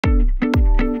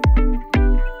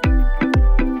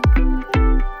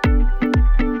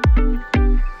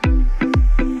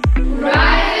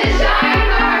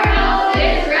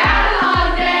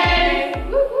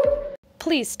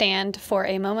please stand for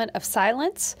a moment of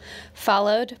silence,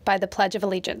 followed by the Pledge of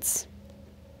Allegiance.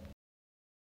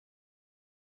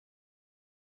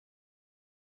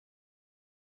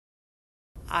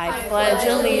 I pledge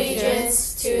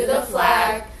allegiance to the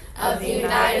flag of the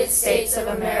United States of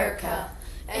America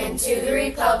and to the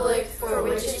republic for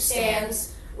which it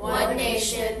stands, one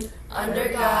nation, under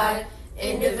God,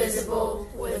 indivisible,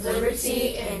 with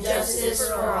liberty and justice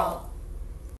for all.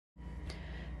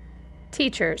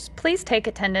 Teachers, please take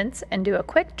attendance and do a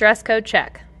quick dress code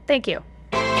check. Thank you.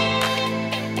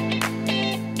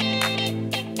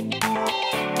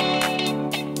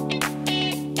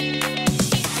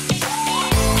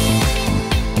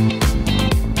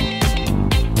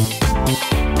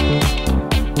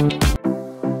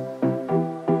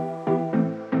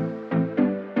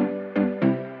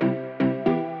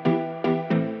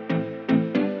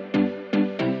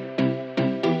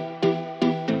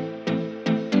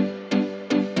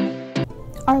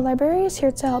 Our library is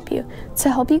here to help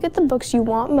you get the books you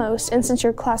want most, and since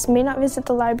your class may not visit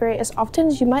the library as often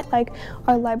as you might like,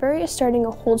 our library is starting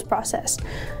a holds process.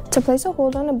 To place a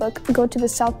hold on a book, go to the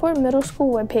Southport Middle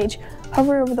School webpage,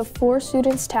 hover over the For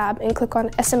Students tab and click on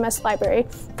SMS Library,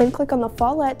 then click on the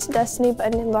Follett to Destiny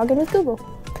button and log in with Google.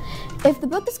 If the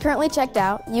book is currently checked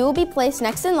out, you will be placed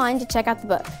next in line to check out the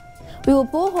book. We will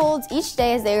pull holds each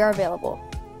day as they are available.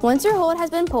 Once your hold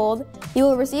has been pulled, you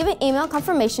will receive an email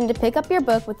confirmation to pick up your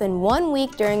book within 1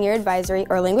 week during your advisory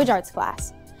or language arts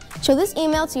class. Show this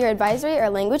email to your advisory or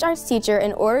language arts teacher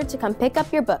in order to come pick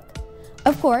up your book.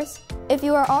 Of course, if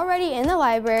you are already in the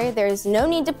library, there is no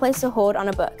need to place a hold on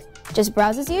a book. Just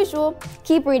browse as usual.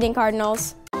 Keep reading,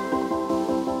 Cardinals.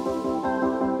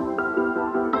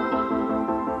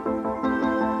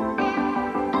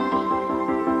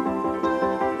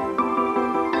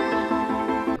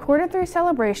 Quarter 3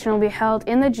 celebration will be held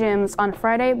in the gyms on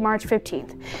Friday, March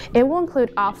 15th. It will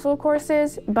include obstacle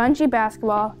courses, bungee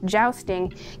basketball,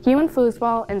 jousting, human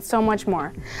foosball, and so much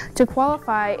more. To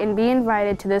qualify and be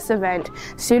invited to this event,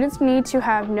 students need to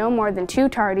have no more than 2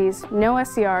 tardies, no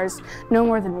SCRs, no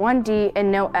more than 1 D,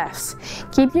 and no Fs.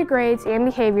 Keep your grades and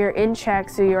behavior in check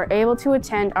so you are able to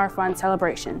attend our fun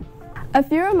celebration. A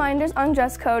few reminders on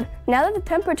dress code. Now that the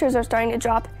temperatures are starting to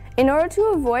drop, in order to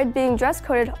avoid being dress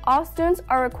coded, all students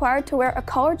are required to wear a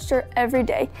collared shirt every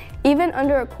day, even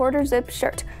under a quarter zip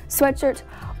shirt, sweatshirt,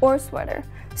 or sweater.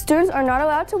 Students are not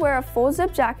allowed to wear full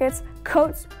zip jackets,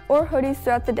 coats, or hoodies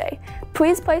throughout the day.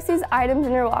 Please place these items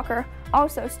in your locker.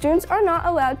 Also, students are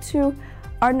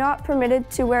not permitted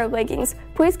to wear leggings.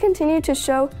 Please continue to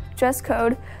show dress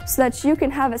code so that you can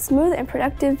have a smooth and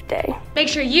productive day. Make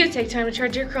sure you take time to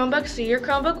charge your Chromebook so your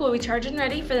Chromebook will be charged and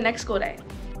ready for the next school day.